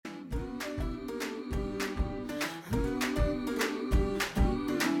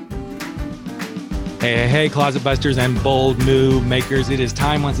Hey, Closet Busters and bold move makers. It is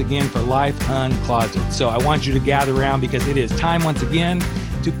time once again for Life Uncloseted. So I want you to gather around because it is time once again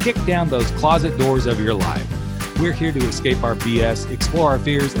to kick down those closet doors of your life. We're here to escape our BS, explore our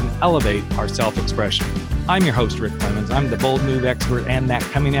fears, and elevate our self-expression. I'm your host, Rick Clemens. I'm the bold move expert and that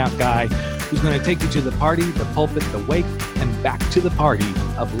coming out guy who's going to take you to the party, the pulpit, the wake, and back to the party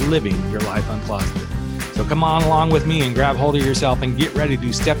of living your life uncloseted. So come on along with me and grab hold of yourself and get ready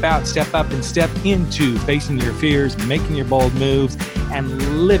to step out, step up, and step into facing your fears, making your bold moves,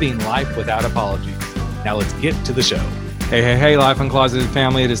 and living life without apologies. Now let's get to the show. Hey, Life Uncloseted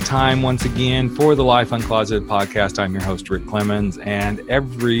family. It is time once again for the Life Uncloseted podcast. I'm your host, Rick Clemens, and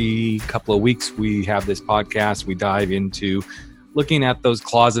every couple of weeks we have this podcast. We dive into looking at those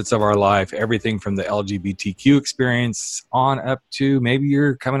closets of our life, everything from the LGBTQ experience on up to maybe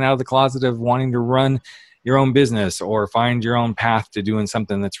you're coming out of the closet of wanting to run your own business or find your own path to doing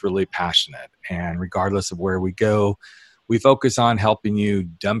something that's really passionate. And regardless of where we go, we focus on helping you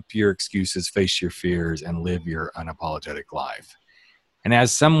dump your excuses, face your fears, and live your unapologetic life. And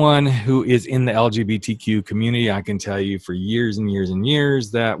as someone who is in the LGBTQ community, I can tell you for years and years and years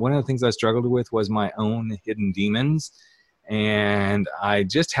that one of the things I struggled with was my own hidden demons. And I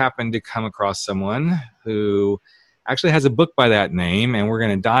just happened to come across someone who actually has a book by that name, and we're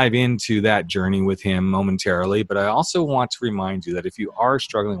going to dive into that journey with him momentarily. But I also want to remind you that if you are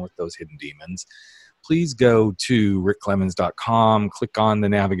struggling with those hidden demons, please go to rickclemens.com, click on the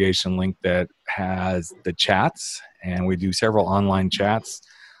navigation link that has the chats, and we do several online chats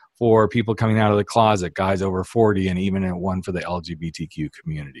for people coming out of the closet, guys over 40, and even one for the LGBTQ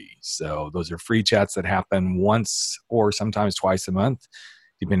community. So those are free chats that happen once or sometimes twice a month,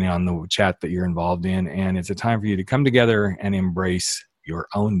 depending on the chat that you're involved in. And it's a time for you to come together and embrace your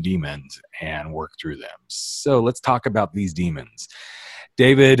own demons and work through them. So let's talk about these demons.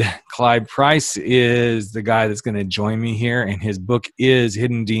 David Clyde Price is the guy that's going to join me here, and his book is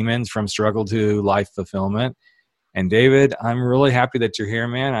Hidden Demons: From Struggle to Life Fulfillment. And David, I'm really happy that you're here,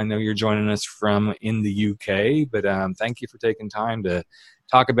 man. I know you're joining us from in the UK, but thank you for taking time to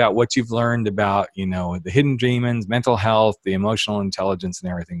talk about what you've learned about, the hidden demons, mental health, the emotional intelligence,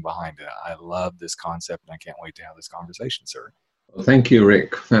 and everything behind it. I love this concept, and I can't wait to have this conversation, sir. Well, thank you,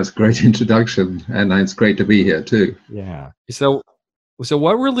 Rick. That's a great introduction, and it's great to be here too. Yeah. So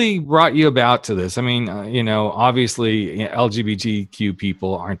what really brought you about to this? I mean, obviously LGBTQ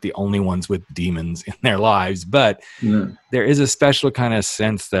people aren't the only ones with demons in their lives, but there is a special kind of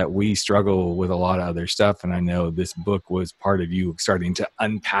sense that we struggle with a lot of other stuff. And I know this book was part of you starting to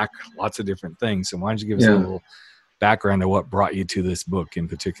unpack lots of different things. So why don't you give us a little background of what brought you to this book in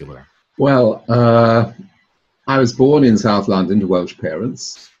particular? Well, I was born in South London to Welsh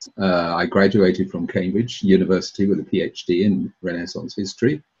parents. I graduated from Cambridge University with a PhD in Renaissance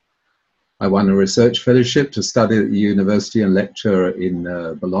history. I won a research fellowship to study at the university and lecture in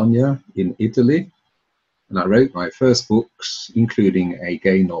Bologna in Italy. And I wrote my first books, including a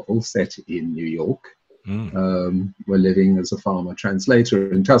gay novel set in New York. We're living as a farmer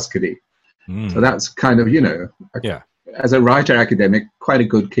translator in Tuscany. So that's kind of, as a writer academic, quite a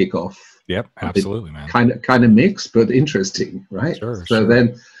good kickoff. Yep, absolutely, man. Kind of mixed, but interesting, right? Sure.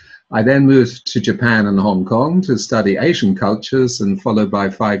 Then I moved to Japan and Hong Kong to study Asian cultures, and followed by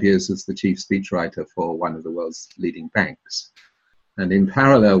 5 years as the chief speechwriter for one of the world's leading banks. And in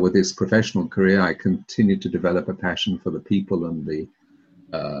parallel with this professional career, I continued to develop a passion for the people and the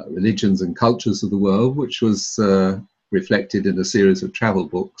religions and cultures of the world, which was reflected in a series of travel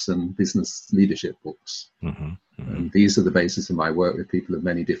books and business leadership books. And these are the basis of my work with people of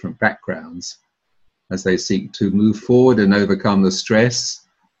many different backgrounds as they seek to move forward and overcome the stress,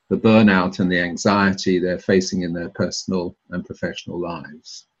 the burnout, and the anxiety they're facing in their personal and professional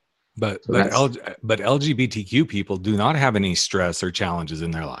lives. But LGBTQ people do not have any stress or challenges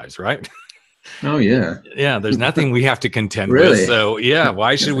in their lives, right? Oh, yeah. Yeah, there's nothing we have to contend Really? with. So,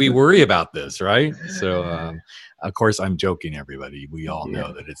 why should we worry about this, right? So, of course, I'm joking, everybody. We all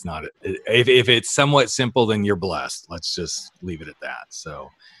know that it's not. If it's somewhat simple, then you're blessed. Let's just leave it at that. So,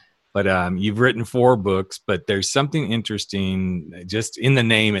 but you've written 4 books, but there's something interesting just in the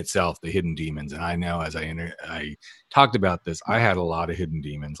name itself, the hidden demons. And I know as I talked about this, I had a lot of hidden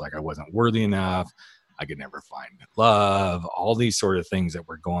demons, like I wasn't worthy enough. I could never find love, all these sort of things that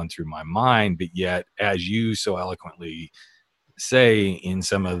were going through my mind. But yet, as you so eloquently say in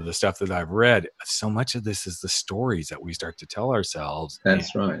some of the stuff that I've read, so much of this is the stories that we start to tell ourselves.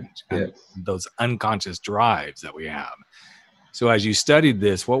 That's right. And those unconscious drives that we have. So as you studied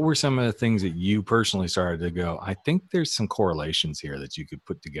this, what were some of the things that you personally started to go, I think there's some correlations here that you could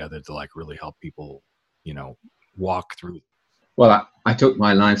put together to like really help people, walk through? Well, I took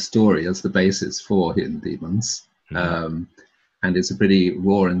my life story as the basis for Hidden Demons. Mm-hmm. And it's a pretty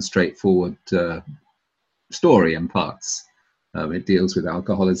raw and straightforward story in parts. It deals with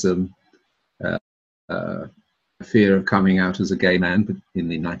alcoholism, uh, fear of coming out as a gay man, but in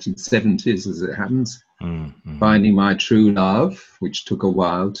the 1970s, as it happens, Mm-hmm. finding my true love, which took a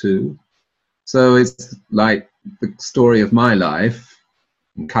while too. So it's like the story of my life,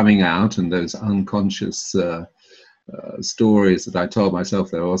 and coming out, and those unconscious stories that I told myself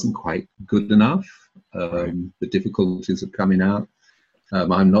that I wasn't quite good enough, Right. the difficulties of coming out.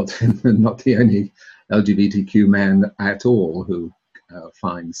 I'm not not the only LGBTQ man at all who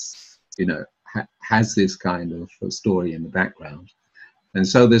finds, has this kind of story in the background. And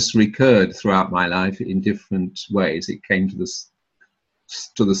so this recurred throughout my life in different ways. It came to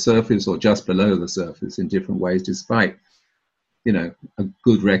the surface or just below the surface in different ways, despite, a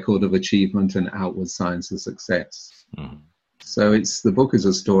good record of achievement and outward signs of success. Mm-hmm. So the book is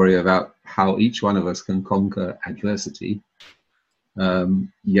a story about how each one of us can conquer adversity,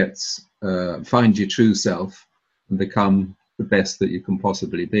 yet find your true self and become the best that you can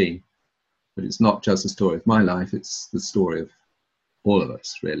possibly be. But it's not just the story of my life, it's the story of all of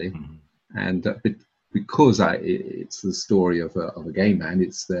us, really. Mm-hmm. And because it's the story of a gay man,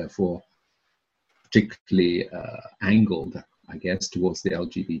 it's therefore particularly angled, I guess, towards the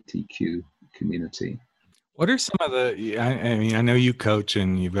LGBTQ community. What are some of the, I mean, I know you coach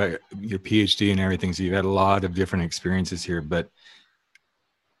and you've got your PhD and everything, so you've had a lot of different experiences here, but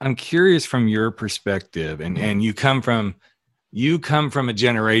I'm curious from your perspective, and you come from a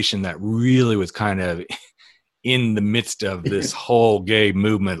generation that really was kind of in the midst of this whole gay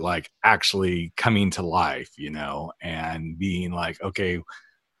movement, like actually coming to life, and being like, okay,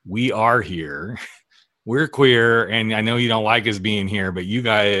 we are here. We're queer, and I know you don't like us being here, but you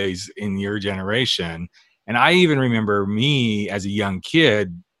guys in your generation, and I even remember me as a young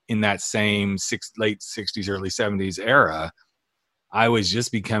kid in that same late 60s, early 70s era. I was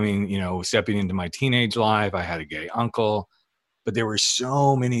just becoming, stepping into my teenage life. I had a gay uncle, but there were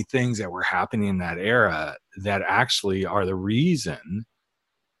so many things that were happening in that era that actually are the reason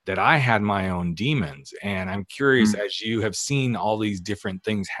that I had my own demons. And I'm curious, as you have seen all these different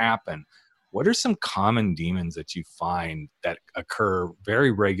things happen, what are some common demons that you find that occur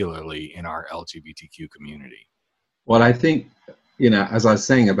very regularly in our LGBTQ community? Well, I think, as I was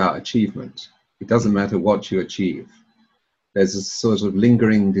saying about achievement, it doesn't matter what you achieve. There's a sort of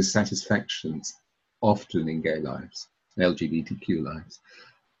lingering dissatisfaction often in gay lives, LGBTQ lives,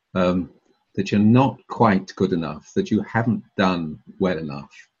 that you're not quite good enough, that you haven't done well enough,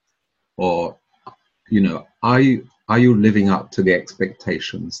 or, are you living up to the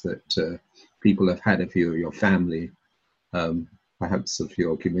expectations that people have had of you, your family, perhaps of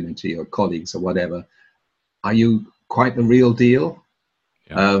your community or colleagues or whatever? Are you quite the real deal?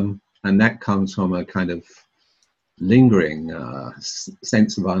 Yeah. And that comes from a kind of lingering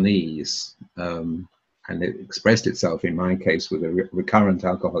sense of unease, and it expressed itself in my case with a recurrent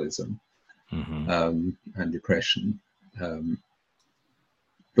alcoholism, and depression,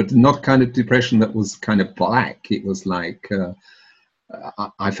 but not kind of depression that was kind of black. It was like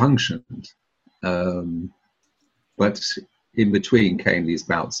I functioned, but in between came these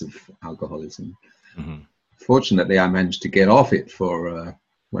bouts of alcoholism. Fortunately, I managed to get off it for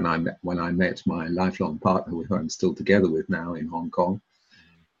when I met my lifelong partner, who I'm still together with now in Hong Kong.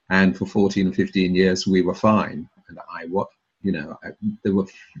 And for 14 or 15 years, we were fine. And there were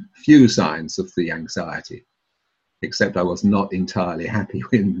few signs of the anxiety, except I was not entirely happy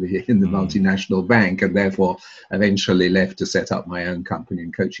in the multinational bank, and therefore eventually left to set up my own company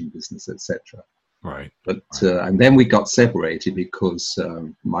and coaching business, etc. Right. But and then we got separated because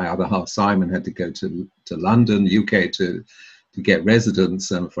my other half, Simon, had to go to London, UK, to get residence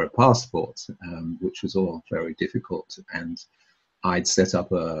for a passport, which was all very difficult. And I'd set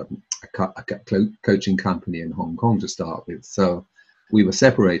up a coaching company in Hong Kong to start with. So we were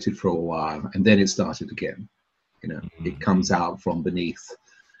separated for a while, and then it started again. It comes out from beneath,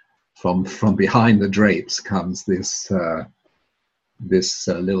 from behind the drapes comes this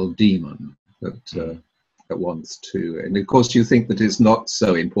little demon that wants to. And of course, you think that it's not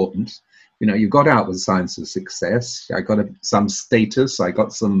so important. You got out with signs of success. I got some status. I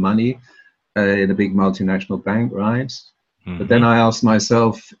got some money in a big multinational bank, right? But then I asked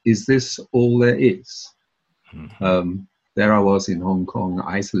myself, is this all there is? There I was in Hong Kong,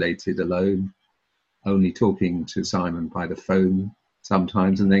 isolated, alone, only talking to Simon by the phone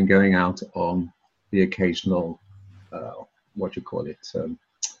sometimes, and then going out on the occasional,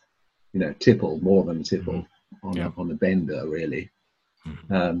 tipple, more than tipple, on a bender, really.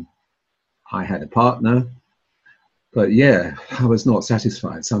 I had a partner. but yeah, I was not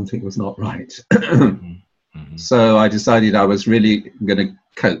satisfied. Something was not right. Mm-hmm. So I decided I was really going to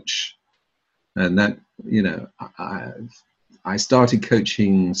coach, and that, you know, I started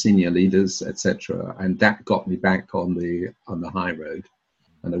coaching senior leaders, etc., and that got me back on the high road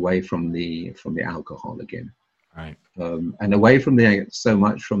and away from the alcohol again. Right. And away from so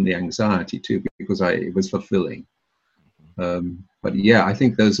much from the anxiety too, because it was fulfilling. But yeah, I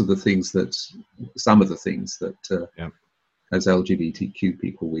think those are some of the things that as LGBTQ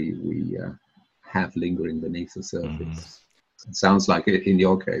people we have lingering beneath the surface. Mm-hmm. It sounds like it in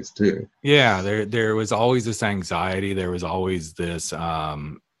your case too. Yeah, there was always this anxiety. There was always this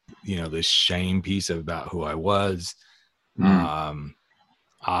this shame piece about who I was.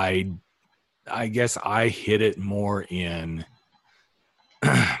 I guess I hit it more in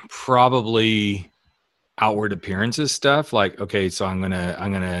probably outward appearances stuff. Like, okay, so I'm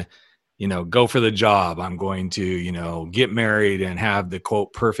gonna, go for the job. I'm going to, get married and have the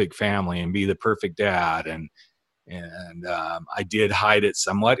quote perfect family and be the perfect dad. And I did hide it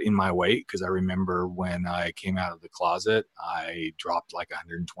somewhat in my weight, because I remember when I came out of the closet, I dropped like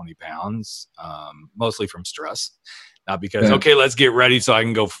 120 pounds, mostly from stress. Not because, okay, let's get ready so I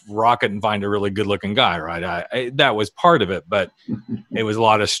can go rock it and find a really good looking guy, right? That was part of it, but it was a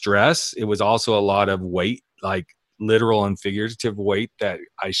lot of stress. It was also a lot of weight, like literal and figurative weight that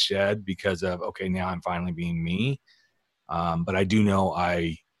I shed because of, okay, now I'm finally being me. But I do know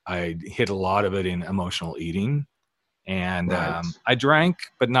I hit a lot of it in emotional eating. And I drank,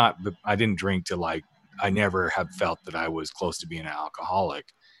 but I didn't drink to I never have felt that I was close to being an alcoholic.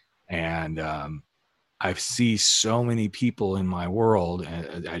 And I see so many people in my world,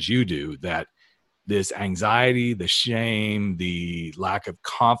 as you do, that this anxiety, the shame, the lack of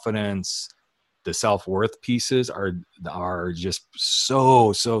confidence, the self-worth pieces are just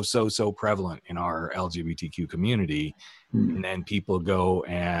so prevalent in our LGBTQ community. And then people go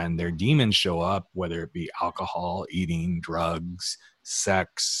and their demons show up, whether it be alcohol, eating, drugs,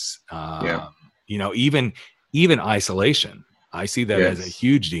 sex, even isolation. I see that as a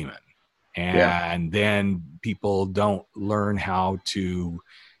huge demon. And then people don't learn how to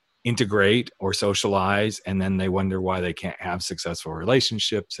integrate or socialize, and then they wonder why they can't have successful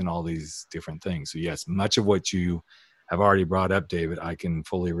relationships and all these different things. So yes, much of what you have already brought up, David, I can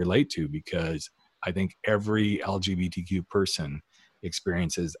fully relate to, because I think every LGBTQ person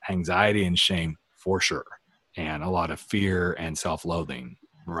experiences anxiety and shame for sure, and a lot of fear and self-loathing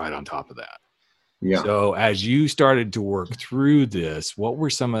right on top of that. Yeah. So as you started to work through this, what were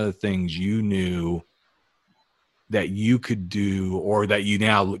some of the things you knew that you could do, or that you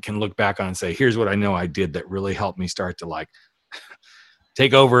now can look back on and say, here's what I know I did that really helped me start to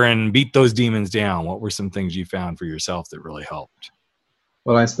take over and beat those demons down? What were some things you found for yourself that really helped?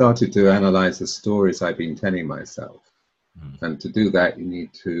 Well, I started to analyze the stories I've been telling myself. And to do that, you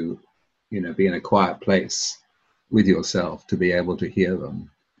need to, be in a quiet place with yourself to be able to hear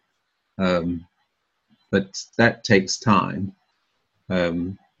them. But that takes time.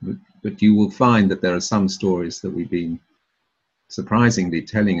 But you will find that there are some stories that we've been surprisingly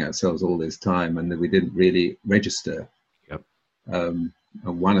telling ourselves all this time, and that we didn't really register. Yep. And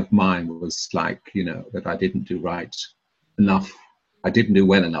one of mine was that I didn't do right enough. I didn't do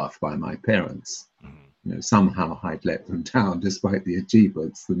well enough by my parents. Somehow I'd let them down despite the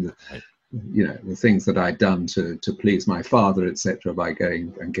achievements and the things that I'd done to please my father, etc., by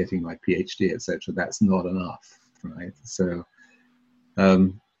going and getting my PhD, etc. That's not enough, right? So,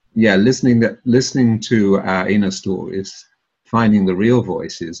 listening to our inner stories, finding the real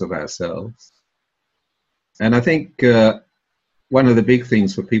voices of ourselves. And I think one of the big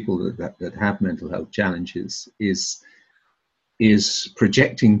things for people that have mental health challenges is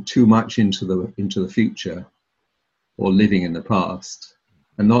projecting too much into the future, or living in the past,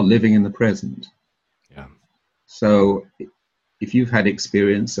 and not living in the present. Yeah. So if you've had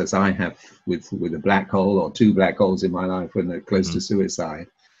experience, as I have, with a black hole or two black holes in my life when they're close to suicide,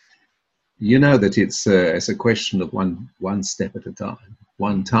 you know that it's a question of one step at a time,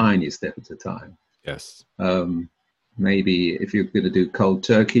 one tiny step at a time. Yes. Maybe if you're going to do cold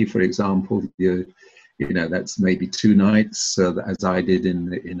turkey, for example, that's maybe 2 nights, as I did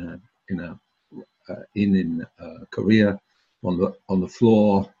in Korea, on the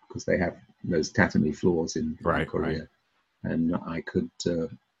floor, because they have those tatami floors in Korea, right. And I could do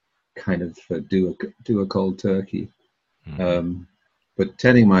a cold turkey, but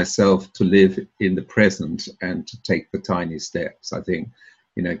telling myself to live in the present and to take the tiny steps. I think,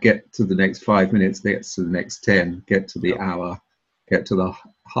 get to the next 5 minutes, get to the next 10, get to the hour, get to the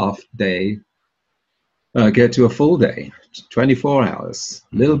half day. Get to a full day, 24 hours,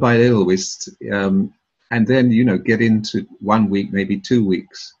 little by little. and then, get into 1 week, maybe 2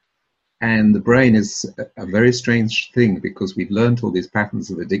 weeks. And the brain is a very strange thing because we've learned all these patterns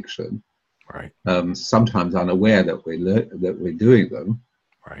of addiction, Right. Sometimes unaware that we're doing them.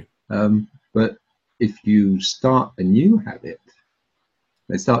 Right. But if you start a new habit,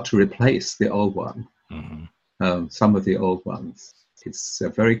 they start to replace the old one, some of the old ones. It's a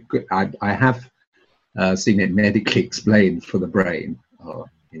very good. I have seen it medically explained for the brain,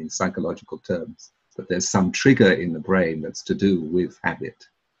 in psychological terms. But there's some trigger in the brain that's to do with habit.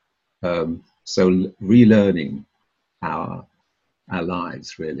 So relearning our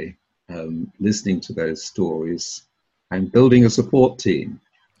lives, really, listening to those stories and building a support team.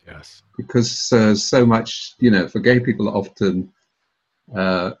 Yes. Because so much, for gay people, often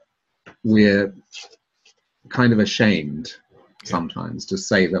we're kind of ashamed sometimes to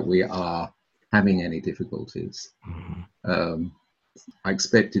say that we are having any difficulties. I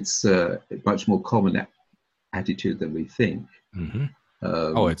expect it's a much more common attitude than we think.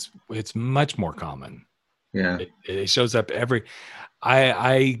 It's much more common. Yeah. It shows up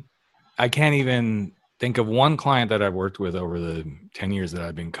I can't even think of one client that I've worked with over the 10 years that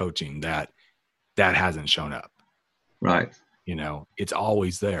I've been coaching that hasn't shown up. Right. It's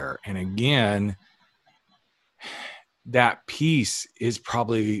always there. And again, that piece is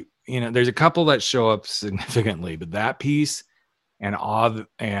probably, there's a couple that show up significantly, but that piece and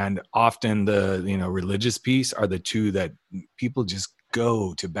often the, religious piece are the two that people just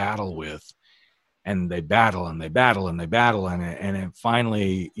go to battle with, and they battle and they battle and they battle. And it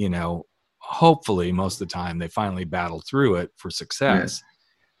finally, hopefully most of the time they finally battle through it for success. Yeah.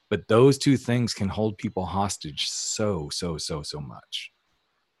 But those two things can hold people hostage so much.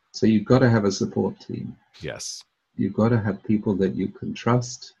 So you've got to have a support team. Yes. You've got to have people that you can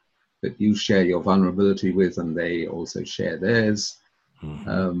trust, that you share your vulnerability with, and they also share theirs.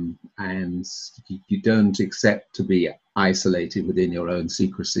 And you don't accept to be isolated within your own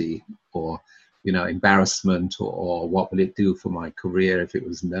secrecy or, embarrassment or what will it do for my career if it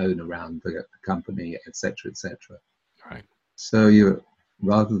was known around the company, etc., etc. Right. So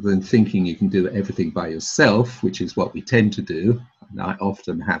rather than thinking you can do everything by yourself, which is what we tend to do, and I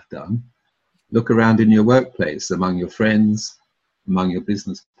often have done, look around in your workplace, among your friends, among your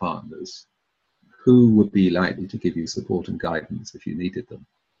business partners. Who would be likely to give you support and guidance if you needed them?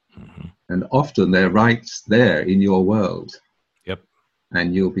 And often they're right there in your world. Yep.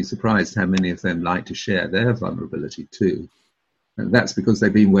 And you'll be surprised how many of them like to share their vulnerability too. And that's because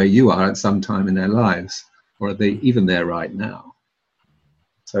they've been where you are at some time in their lives, or are they even there right now?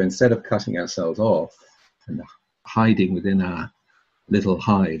 So instead of cutting ourselves off and hiding within our little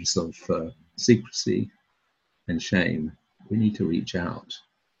hives of secrecy and shame, we need to reach out.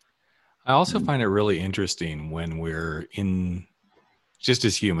 I also find it really interesting when we're in, just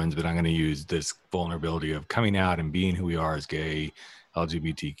as humans, but I'm going to use this vulnerability of coming out and being who we are as gay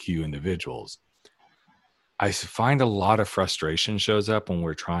LGBTQ individuals. I find a lot of frustration shows up when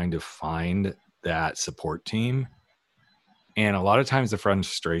we're trying to find that support team. And a lot of times the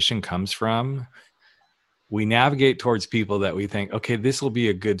frustration comes from, we navigate towards people that we think, okay, this will be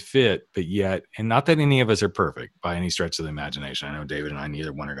a good fit, but yet, and not that any of us are perfect by any stretch of the imagination. I know David and I,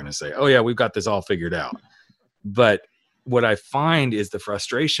 neither one are going to say, oh yeah, we've got this all figured out. But what I find is the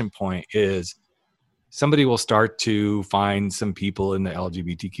frustration point is somebody will start to find some people in the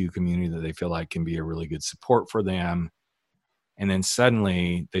LGBTQ community that they feel like can be a really good support for them. And then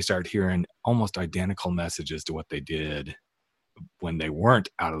suddenly they start hearing almost identical messages to what they did when they weren't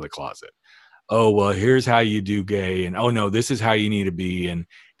out of the closet. Oh, well, here's how you do gay. And, oh, no, this is how you need to be. And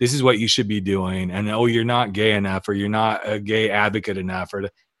this is what you should be doing. And, oh, you're not gay enough, or you're not a gay advocate enough.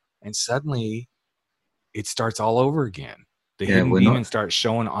 And suddenly it starts all over again. The hidden demons start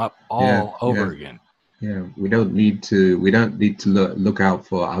showing up all over again. Yeah, we don't need to look out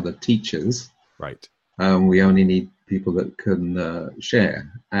for other teachers. Right. We only need people that can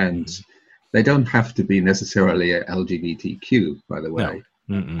share. And they don't have to be necessarily a LGBTQ, by the way. No.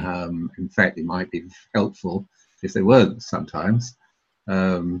 In fact, it might be helpful if they weren't sometimes,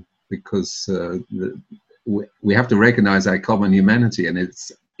 because we have to recognize our common humanity, and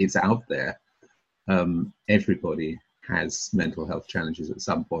it's out there. Everybody has mental health challenges at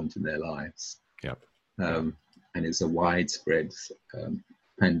some point in their lives. Yep. And it's a widespread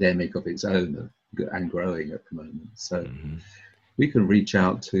pandemic of its own and growing at the moment. So we can reach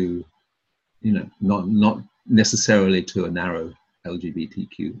out to, not necessarily to a narrow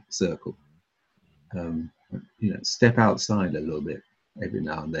LGBTQ circle. Step outside a little bit every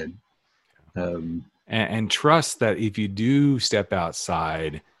now and then. And trust that if you do step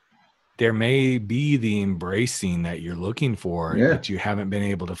outside, there may be the embracing that you're looking for that you haven't been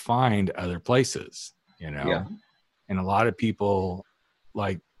able to find other places. Yeah. And a lot of people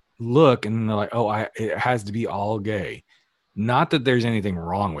like look and they're like, oh, it has to be all gay. Not that there's anything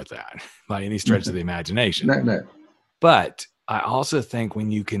wrong with that by any stretch of the imagination. No. But I also think when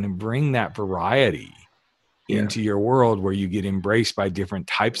you can bring that variety into your world where you get embraced by different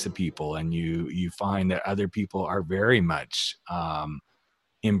types of people, and you find that other people are very much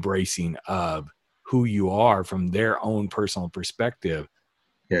embracing of who you are from their own personal perspective.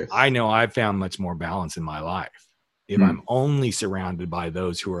 Yes. I know I've found much more balance in my life if I'm only surrounded by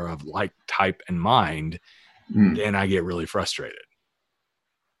those who are of like type and mind. Then I get really frustrated.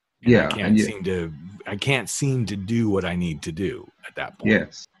 And I can't seem to do what I need to do at that point.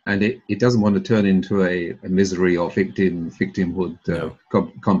 Yes. And it doesn't want to turn into a misery or victimhood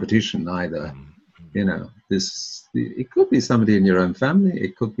competition either. It could be somebody in your own family.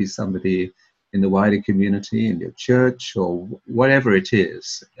 It could be somebody in the wider community, in your church, or whatever it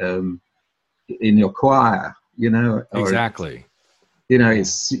is, in your choir, Exactly.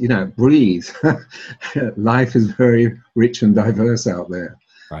 It's, breathe. Life is very rich and diverse out there.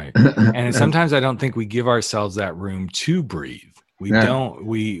 Right. And sometimes I don't think we give ourselves that room to breathe.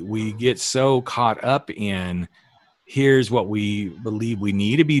 We get so caught up in here's what we believe we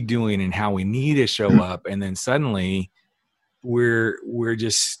need to be doing and how we need to show up. And then suddenly we're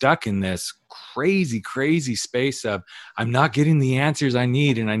just stuck in this crazy space of I'm not getting the answers I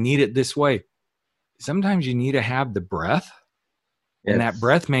need and I need it this way. Sometimes you need to have the breath. Yes. And that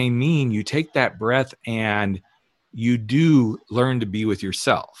breath may mean you take that breath and you do learn to be with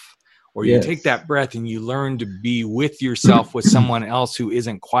yourself, or you take that breath and you learn to be with yourself with someone else who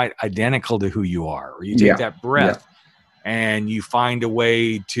isn't quite identical to who you are, or you take that breath and you find a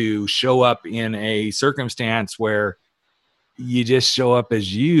way to show up in a circumstance where you just show up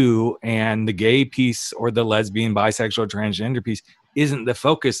as you, and the gay piece or the lesbian, bisexual, transgender piece isn't the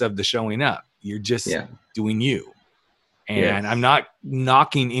focus of the showing up. You're just doing you. And I'm not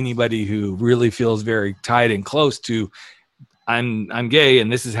knocking anybody who really feels very tight and close to I'm gay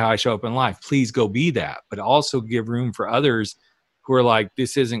and this is how I show up in life. Please go be that, but also give room for others who are like,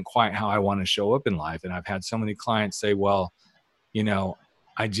 this isn't quite how I want to show up in life. And I've had so many clients say, well,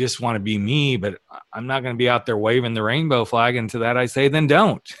 I just want to be me, but I'm not going to be out there waving the rainbow flag. And to that I say, then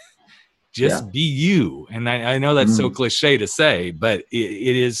don't. Just be you. And I know that's so cliche to say, but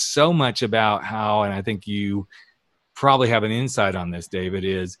it is so much about how, and I think you probably have an insight on this, David,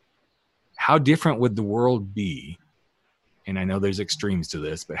 is how different would the world be? And I know there's extremes to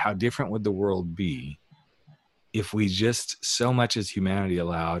this, but how different would the world be if we just so much as humanity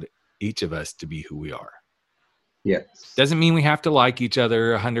allowed each of us to be who we are? Yes. Doesn't mean we have to like each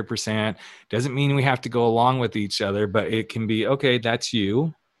other 100%. Doesn't mean we have to go along with each other, but it can be, okay, that's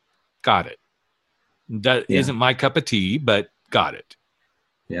you. Got it. That isn't my cup of tea, but got it.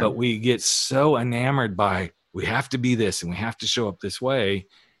 Yeah. But we get so enamored by, we have to be this and we have to show up this way.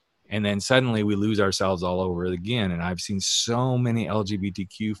 And then suddenly we lose ourselves all over again. And I've seen so many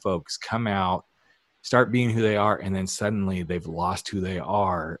LGBTQ folks come out, start being who they are, and then suddenly they've lost who they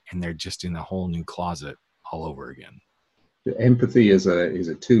are and they're just in a whole new closet all over again. Empathy is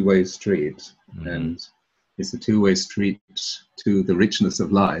a two-way street, and it's a two-way street to the richness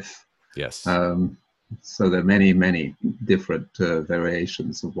of life. Yes. So there are many, many different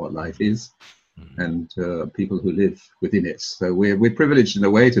variations of what life is. And people who live within it. So we're privileged in a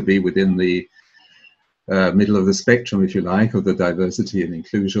way to be within the middle of the spectrum, if you like, of the diversity and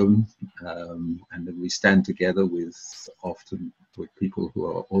inclusion. And then we stand together often with people who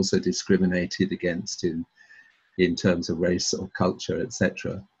are also discriminated against in terms of race or culture,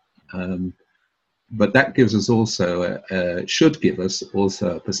 etc. But that gives us also, should give us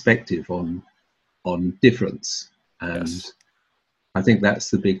also a perspective on difference. And I think that's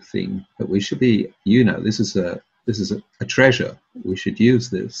the big thing, that we should be, this is a treasure. We should use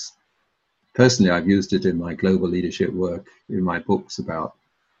this. Personally, I've used it in my global leadership work, in my books about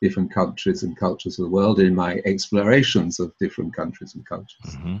different countries and cultures of the world, in my explorations of different countries and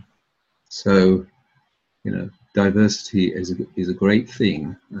cultures. So, diversity is a great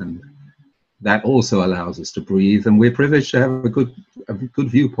thing, and that also allows us to breathe, and we're privileged to have a good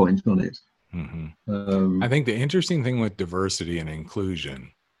viewpoint on it. I think the interesting thing with diversity and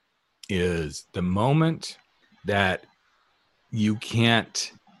inclusion is the moment that you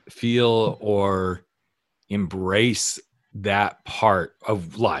can't feel or embrace that part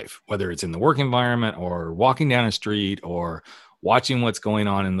of life, whether it's in the work environment or walking down a street or watching what's going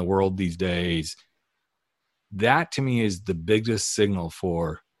on in the world these days, that to me is the biggest signal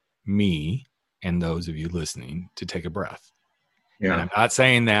for me and those of you listening to take a breath. Yeah. And I'm not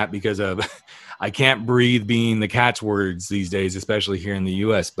saying that because of I can't breathe being the catchwords these days, especially here in the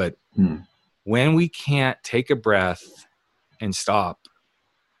US, but when we can't take a breath and stop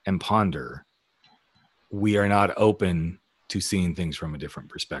and ponder, we are not open to seeing things from a different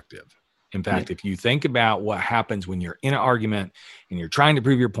perspective. In fact, if you think about what happens when you're in an argument and you're trying to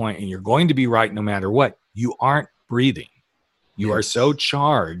prove your point and you're going to be right no matter what, you aren't breathing. You are so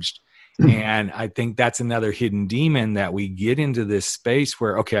charged. And I think that's another hidden demon, that we get into this space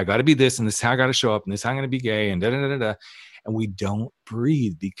where, okay, I got to be this, and this is how I got to show up, and this is how I'm going to be gay, and da-da-da-da-da. And we don't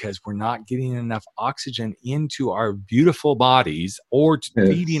breathe because we're not getting enough oxygen into our beautiful bodies or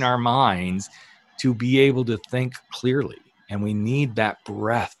feeding our minds to be able to think clearly. And we need that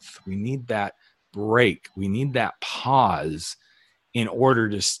breath. We need that break. We need that pause in order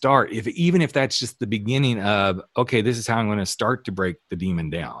to start. Even if that's just the beginning of, okay, this is how I'm going to start to break the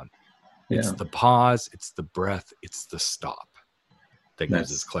demon down. It's the pause, it's the breath, it's the stop that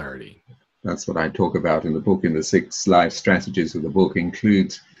gives us clarity. That's what I talk about in the book. In the 6 life strategies of the book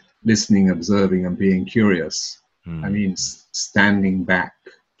include listening, observing, and being curious. I mean, standing back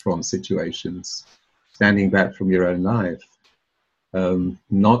from situations, standing back from your own life,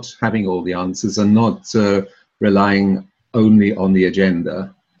 not having all the answers, and not relying only on the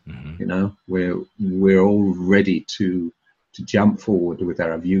agenda. You know, we're all ready to jump forward with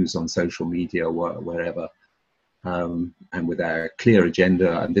our views on social media or wherever, and with our clear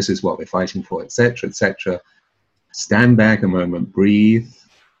agenda, and this is what we're fighting for, etc., etc. Stand back a moment, breathe,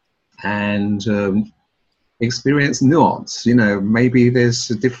 and experience nuance. You know, maybe there's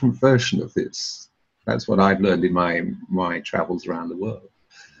a different version of this. That's what I've learned in my travels around the world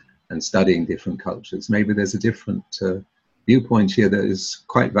and studying different cultures. Maybe there's a different viewpoint here that is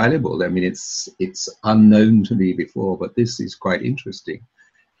quite valuable. I mean, it's unknown to me before, but this is quite interesting.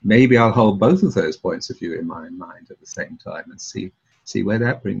 Maybe I'll hold both of those points of view in my mind at the same time and see where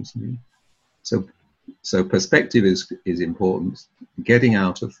that brings me. So perspective is important. Getting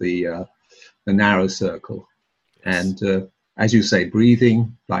out of the narrow circle, and as you say,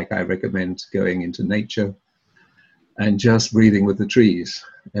 breathing. Like I recommend going into nature and just breathing with the trees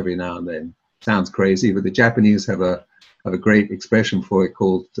every now and then. Sounds crazy, but the Japanese have a great expression for it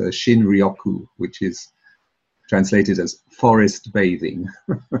called Shinryoku, which is translated as forest bathing.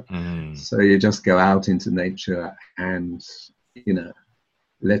 So you just go out into nature and, you know,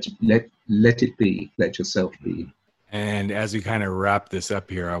 let it be, let yourself be. And as we kind of wrap this up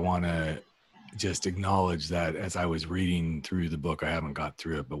here, I want to just acknowledge that as I was reading through the book, I haven't got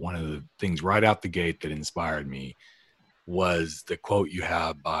through it, but one of the things right out the gate that inspired me was the quote you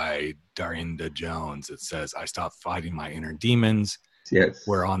have by Darinda Jones. It says, "I stopped fighting my inner demons. Yes.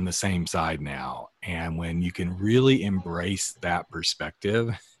 We're on the same side now." And when you can really embrace that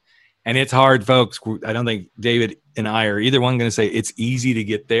perspective, and it's hard, folks. I don't think David and I are either one going to say it's easy to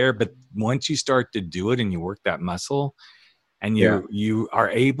get there, but once you start to do it and you work that muscle, and you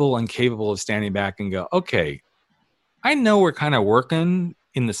are able and capable of standing back and go, okay, I know we're kind of working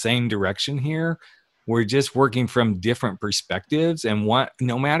in the same direction here. We're just working from different perspectives, and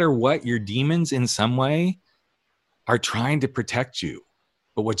no matter what, your demons in some way are trying to protect you.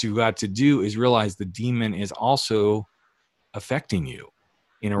 But what you've got to do is realize the demon is also affecting you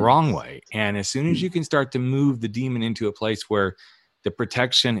in a wrong way. And as soon as you can start to move the demon into a place where the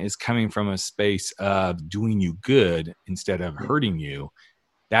protection is coming from a space of doing you good instead of hurting you,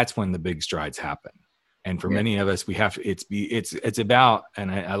 that's when the big strides happen. And for many of us, we have it's about,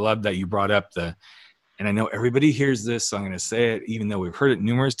 and I love that you brought up and I know everybody hears this, so I'm going to say it, even though we've heard it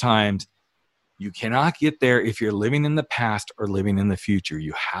numerous times. You cannot get there if you're living in the past or living in the future.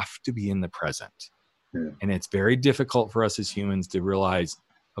 You have to be in the present. And it's very difficult for us as humans to realize,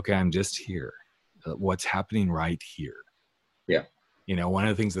 okay, I'm just here. What's happening right here? Yeah. You know, one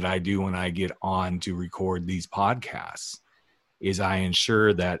of the things that I do when I get on to record these podcasts is I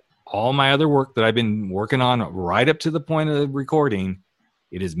ensure that all my other work that I've been working on right up to the point of recording,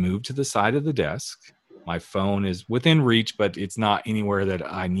 it is moved to the side of the desk. My phone is within reach, but it's not anywhere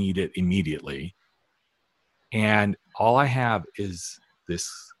that I need it immediately. And all I have is this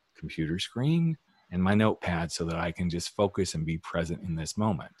computer screen and my notepad so that I can just focus and be present in this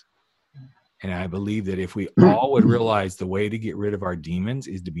moment. And I believe that if we all would realize the way to get rid of our demons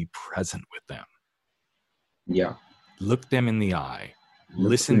is to be present with them. Yeah. Look them in the eye,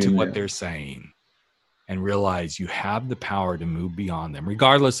 listen to what they're saying, and realize you have the power to move beyond them,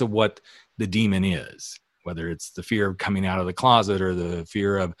 regardless of what the demon is, whether it's the fear of coming out of the closet or the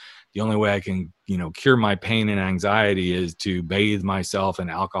fear of the only way I can, cure my pain and anxiety is to bathe myself in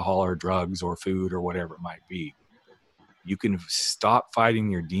alcohol or drugs or food or whatever it might be. You can stop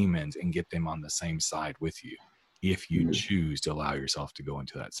fighting your demons and get them on the same side with you if you choose to allow yourself to go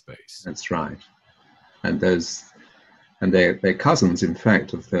into that space. That's right. And those And they're cousins, in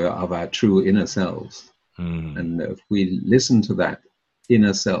fact, of our true inner selves. And if we listen to that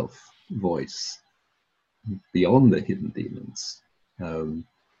inner self voice beyond the hidden demons,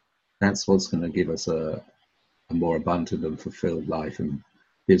 that's what's going to give us a more abundant and fulfilled life and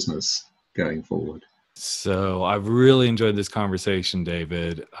business going forward. So I've really enjoyed this conversation,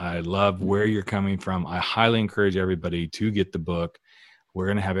 David. I love where you're coming from. I highly encourage everybody to get the book. We're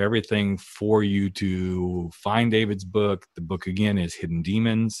going to have everything for you to find David's book. The book, again, is Hidden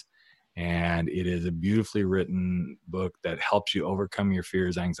Demons, and it is a beautifully written book that helps you overcome your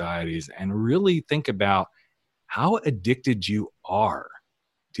fears, anxieties, and really think about how addicted you are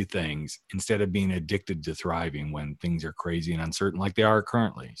to things instead of being addicted to thriving when things are crazy and uncertain like they are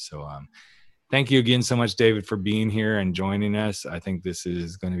currently. So thank you again so much, David, for being here and joining us. I think this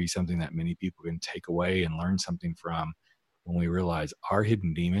is going to be something that many people can take away and learn something from, when we realize our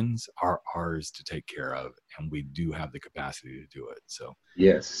hidden demons are ours to take care of, and we do have the capacity to do it. So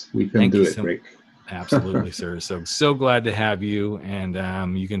yes, we can do it, Rick. Absolutely, sir. So glad to have you.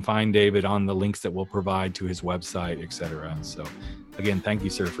 And you can find David on the links that we'll provide to his website, etc. So again, thank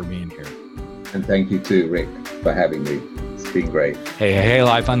you, sir, for being here. And thank you too, Rick, for having me. It's been great. Hey,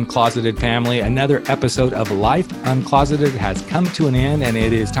 Life Uncloseted family. Another episode of Life Uncloseted has come to an end, and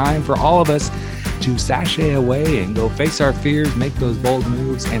it is time for all of us to sashay away and go face our fears, make those bold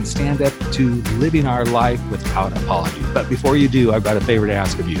moves, and stand up to living our life without apology. But before you do, I've got a favor to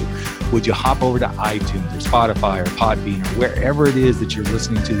ask of you. Would you hop over to iTunes or Spotify or Podbean or wherever it is that you're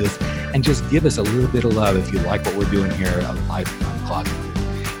listening to this, and just give us a little bit of love if you like what we're doing here at Life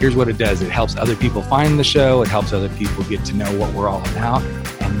Uncloseted. Here's what it does. It helps other people find the show. It helps other people get to know what we're all about,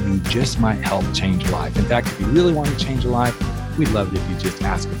 and you just might help change a life. In fact, if you really want to change a life, we'd love it if you just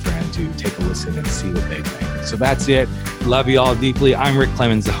ask a friend to take a listen and see what they think. So that's it. Love you all deeply. I'm Rick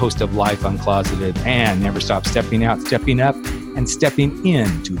Clemens, the host of Life Uncloseted, and never stop stepping out, stepping up, and stepping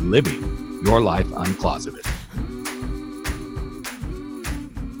into living your life uncloseted.